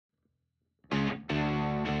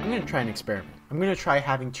I'm going to try an experiment. I'm going to try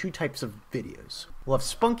having two types of videos. We'll have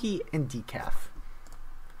Spunky and Decaf.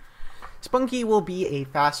 Spunky will be a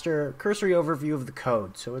faster cursory overview of the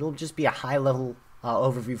code, so it'll just be a high-level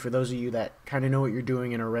overview for those of you that kind of know what you're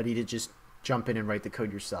doing and are ready to just jump in and write the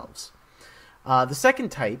code yourselves. The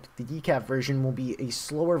second type, the Decaf version, will be a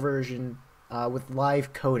slower version with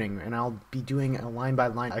live coding, and I'll be doing a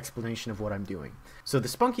line-by-line explanation of what I'm doing. So the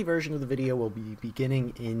Spunky version of the video will be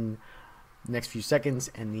beginning in the next few seconds,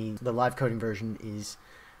 and the live coding version is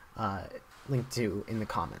linked to in the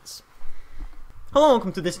comments. Hello,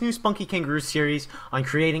 welcome to this new Spunky Kangaroo series on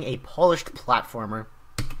creating a polished platformer.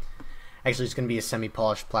 Actually, it's going to be a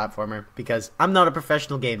semi-polished platformer because I'm not a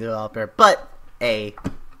professional game developer, but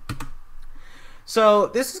So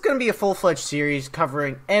this is going to be a full-fledged series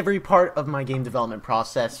covering every part of my game development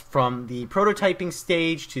process, from the prototyping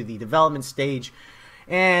stage to the development stage,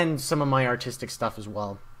 and some of my artistic stuff as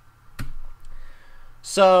well.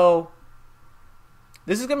 So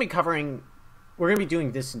this is going to be covering, we're going to be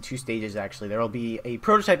doing this in two stages actually. There will be a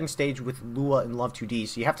prototyping stage with Lua and Love2D,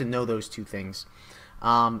 so you have to know those two things.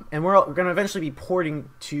 And we're going to eventually be porting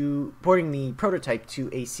the prototype to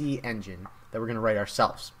a C engine that we're going to write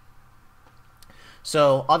ourselves.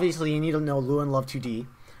 So obviously you need to know Lua and Love2D.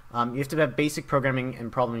 You have to have basic programming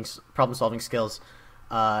and problem-solving skills,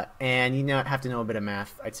 and you have to know a bit of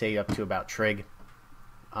math. I'd say up to about trig.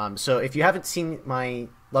 So if you haven't seen my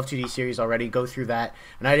Love2D series already, go through that,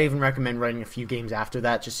 and I'd even recommend writing a few games after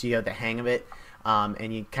that just so you have the hang of it,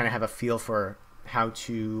 and you kind of have a feel for how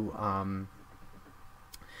to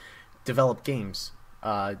develop games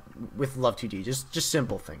with Love2D. Just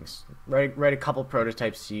simple things. Write a couple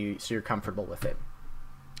prototypes so you're comfortable with it.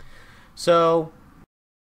 So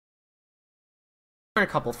learn a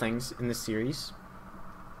couple things in this series.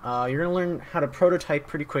 You're going to learn how to prototype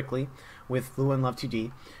pretty quickly with Lua and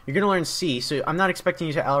Love2D. You're going to learn C, so I'm not expecting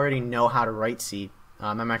you to already know how to write C.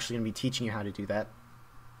 I'm actually going to be teaching you how to do that.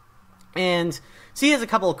 And C has a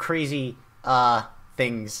couple of crazy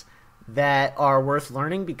things that are worth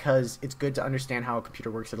learning because it's good to understand how a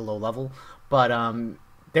computer works at a low level, but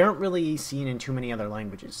they aren't really seen in too many other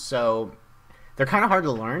languages. So they're kind of hard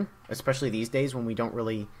to learn, especially these days when we don't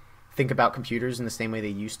really think about computers in the same way they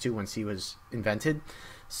used to when C was invented.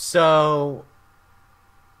 So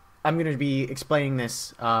I'm going to be explaining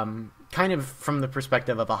this kind of from the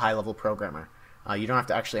perspective of a high-level programmer. You don't have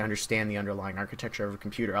to actually understand the underlying architecture of a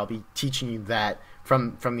computer. I'll be teaching you that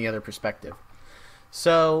from the other perspective.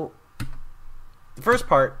 So the first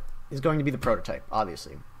part is going to be the prototype,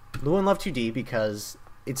 obviously. Lua and Love2D because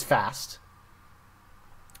it's fast.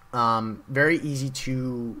 Very easy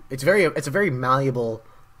to... It's a very malleable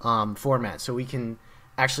format, so we can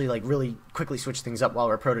actually really quickly switch things up while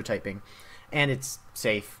we're prototyping. And it's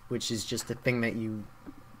safe, which is just the thing that you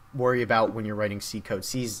worry about when you're writing C code.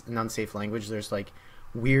 C is an unsafe language. There's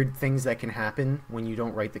weird things that can happen when you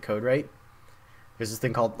don't write the code right. There's this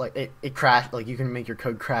thing called it crash. You can make your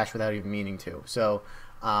code crash without even meaning to. So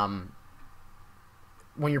when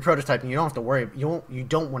you're prototyping, you don't have to worry. You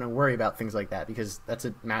don't want to worry about things like that because that's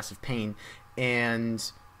a massive pain, and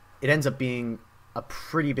it ends up being a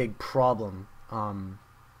pretty big problem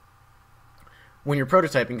when you're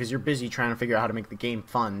prototyping because you're busy trying to figure out how to make the game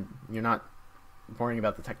fun. You're not worrying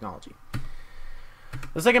about the technology.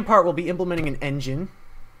 The second part will be implementing an engine,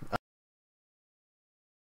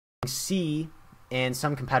 C, and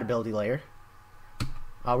some compatibility layer.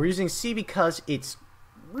 We're using C because it's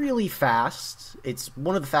really fast. It's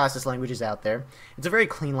one of the fastest languages out there. It's a very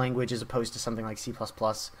clean language as opposed to something like C++,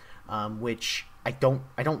 which I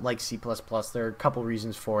don't like C++. There are a couple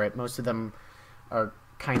reasons for it. Most of them are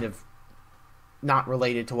kind of not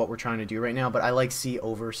related to what we're trying to do right now, but I like C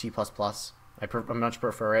over C++. I much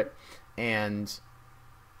prefer it, and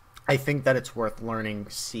I think that it's worth learning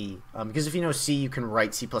C, because if you know C, you can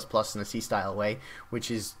write C++ in a C-style way,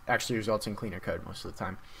 which actually results in cleaner code most of the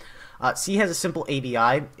time. C has a simple ABI.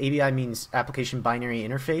 ABI means Application Binary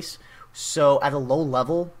Interface. So at a low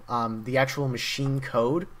level, the actual machine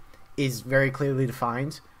code is very clearly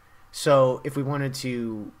defined. So if we wanted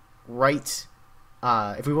to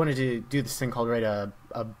do this thing called write a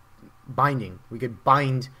binding, we could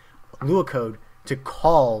bind Lua code to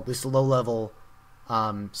call this low-level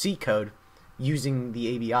C code using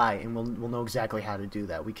the ABI, and we'll know exactly how to do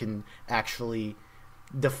that. We can actually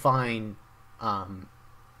define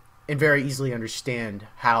and very easily understand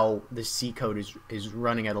how the C code is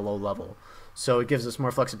running at a low level. So it gives us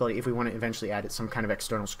more flexibility if we want to eventually add some kind of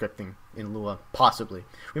external scripting in Lua, possibly.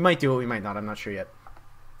 We might do it, we might not, I'm not sure yet.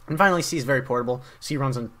 And finally, C is very portable. C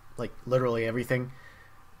runs on literally everything.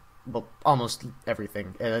 well, almost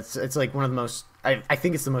everything. It's like one of the most. I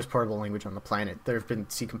think it's the most portable language on the planet. There have been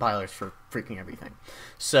C compilers for freaking everything,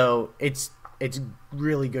 so it's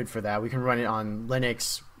really good for that. We can run it on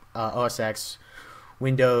Linux, OS X,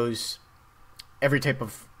 Windows, every type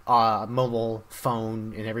of mobile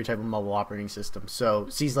phone, and every type of mobile operating system. So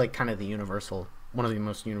C's like kind of the universal, one of the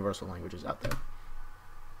most universal languages out there.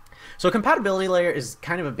 So a compatibility layer is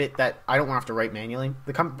kind of a bit that I don't want to have to write manually.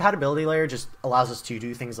 The compatibility layer just allows us to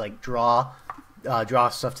do things like draw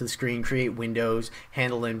stuff to the screen, create windows,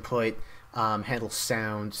 handle input, handle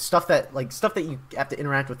sound, stuff that you have to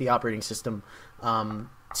interact with the operating system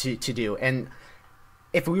to do. And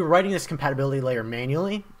if we were writing this compatibility layer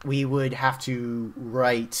manually, we would have to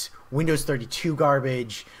write Windows 32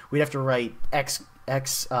 garbage. We'd have to write X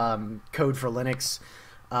code for Linux,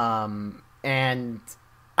 and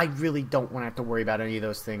I really don't want to have to worry about any of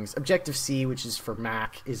those things. Objective-C, which is for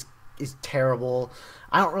Mac, is terrible.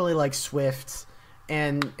 I don't really like Swift,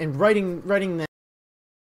 and writing that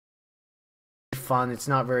fun. It's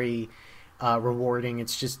not very rewarding.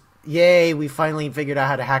 It's just, yay, we finally figured out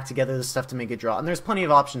how to hack together this stuff to make it draw. And there's plenty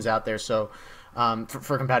of options out there. So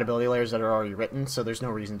for compatibility layers that are already written, so there's no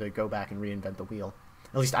reason to go back and reinvent the wheel.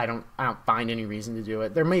 At least I don't find any reason to do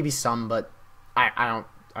it. There may be some, but I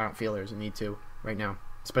don't feel there's a need to right now,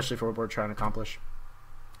 especially for what we're trying to accomplish.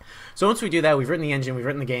 So once we do that, we've written the engine, we've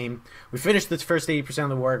written the game, we've finished the first 80% of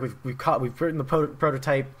the work, we've written the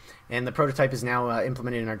prototype, and the prototype is now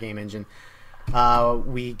implemented in our game engine.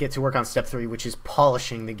 We get to work on step 3, which is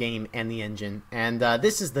polishing the game and the engine. And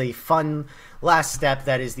this is the fun last step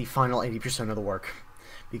that is the final 80% of the work,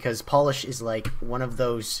 because polish is like one of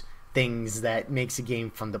those things that makes a game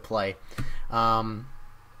fun to play.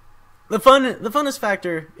 The funnest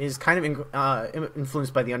factor is kind of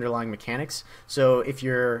influenced by the underlying mechanics. So if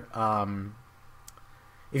you've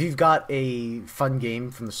got a fun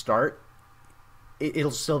game from the start,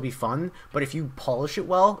 it'll still be fun. But if you polish it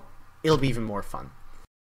well, it'll be even more fun.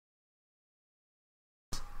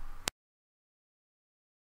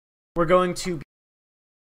 We're going to be...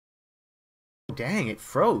 Oh, dang, it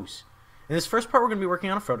froze. In this first part, we're going to be working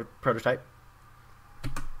on a prototype.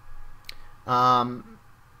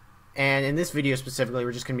 And in this video specifically,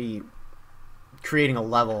 we're just going to be creating a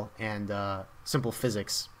level and simple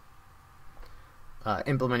physics,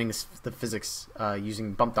 implementing the physics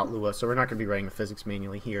using bump.lua. So we're not going to be writing the physics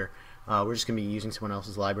manually here. We're just going to be using someone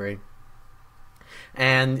else's library.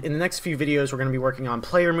 And in the next few videos, we're going to be working on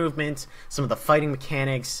player movement, some of the fighting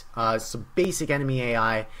mechanics, some basic enemy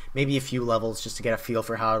AI, maybe a few levels just to get a feel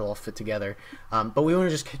for how it'll all fit together. But we want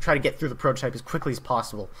to just try to get through the prototype as quickly as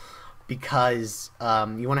possible, because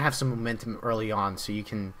you want to have some momentum early on so you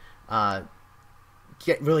can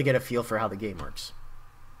really get a feel for how the game works.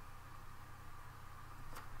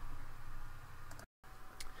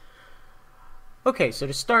 Okay, so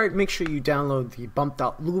to start, make sure you download the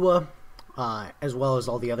bump.lua as well as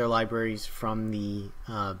all the other libraries from the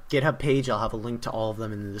GitHub page. I'll have a link to all of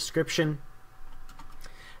them in the description.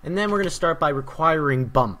 And then we're going to start by requiring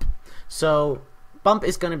bump. So bump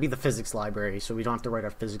is going to be the physics library, so we don't have to write our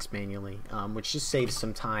physics manually, which just saves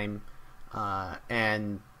some time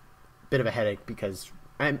and a bit of a headache, because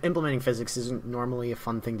implementing physics isn't normally a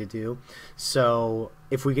fun thing to do. So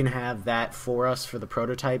if we can have that for us, for the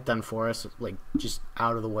prototype done for us, like just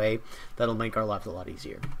out of the way, that'll make our lives a lot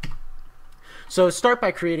easier. So start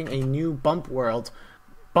by creating a new bump world.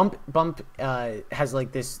 Bump has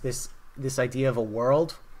like this idea of a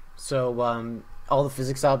world. So all the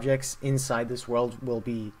physics objects inside this world will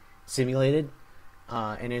be simulated,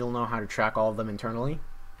 and it'll know how to track all of them internally.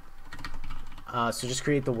 So just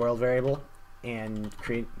create the world variable and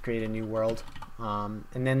create a new world, and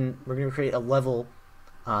then we're going to create a level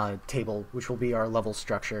table, which will be our level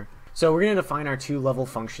structure. So we're going to define our two level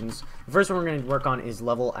functions. The first one we're going to work on is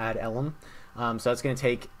level add elem. So that's going to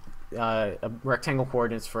take a rectangle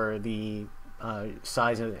coordinates for the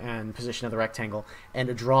size and position of the rectangle, and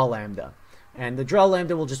a draw lambda. And the draw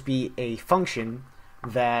lambda will just be a function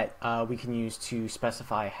that we can use to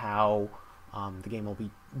specify how the game will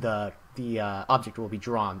be, the object will be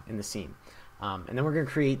drawn in the scene. And then we're going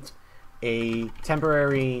to create a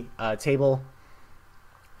temporary table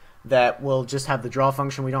that will just have the draw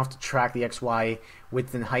function. We don't have to track the XY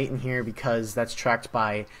width and height in here, because that's tracked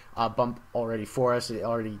by bump already for us. It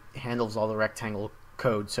already handles all the rectangle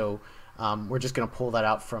code, so we're just going to pull that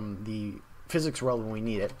out from the physics world when we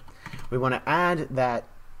need it. We want to add that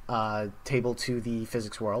table to the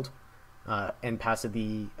physics world and pass it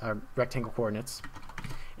the rectangle coordinates,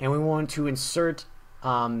 and we want to insert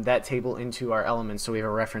that table into our elements so we have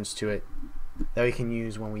a reference to it that we can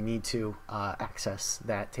use when we need to access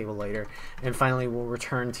that table later. And finally, we'll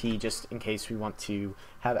return t just in case we want to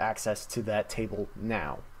have access to that table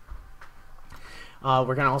now.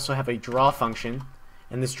 We're going to also have a draw function,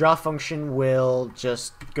 and this draw function will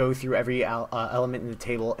just go through every element in the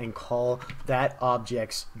table and call that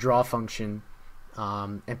object's draw function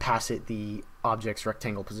and pass it the object's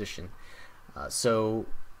rectangle position. So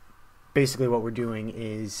basically what we're doing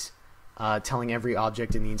is telling every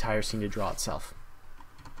object in the entire scene to draw itself.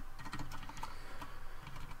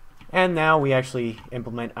 And now we actually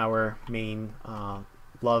implement our main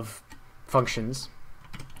love functions.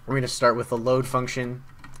 We're going to start with the load function,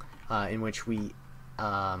 in which we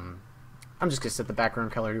I'm just going to set the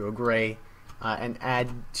background color to a gray and add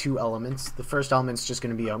 2 elements. The first element is just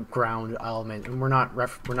going to be a ground element, and we're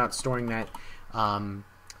not storing that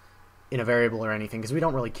in a variable or anything because we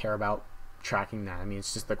don't really care about tracking that. I mean,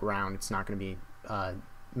 it's just the ground. It's not going to be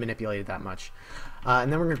manipulated that much.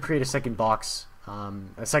 And then we're going to create a second box,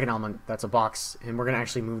 a second element that's a box, and we're going to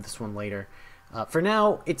actually move this one later. For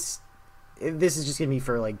now, this is just going to be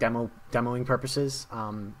for like demoing purposes,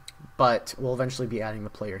 but we'll eventually be adding the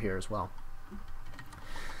player here as well.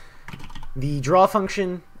 The draw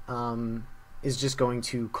function is just going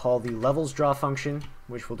to call the levels draw function,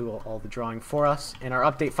 which will do all the drawing for us, and our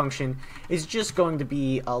update function is just going to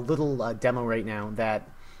be a little demo right now that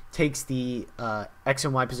takes the x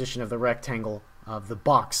and y position of the rectangle, of the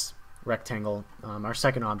box rectangle, our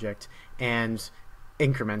second object, and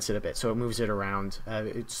increments it a bit, so it moves it around.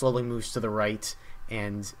 It slowly moves to the right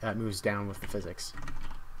and moves down with the physics.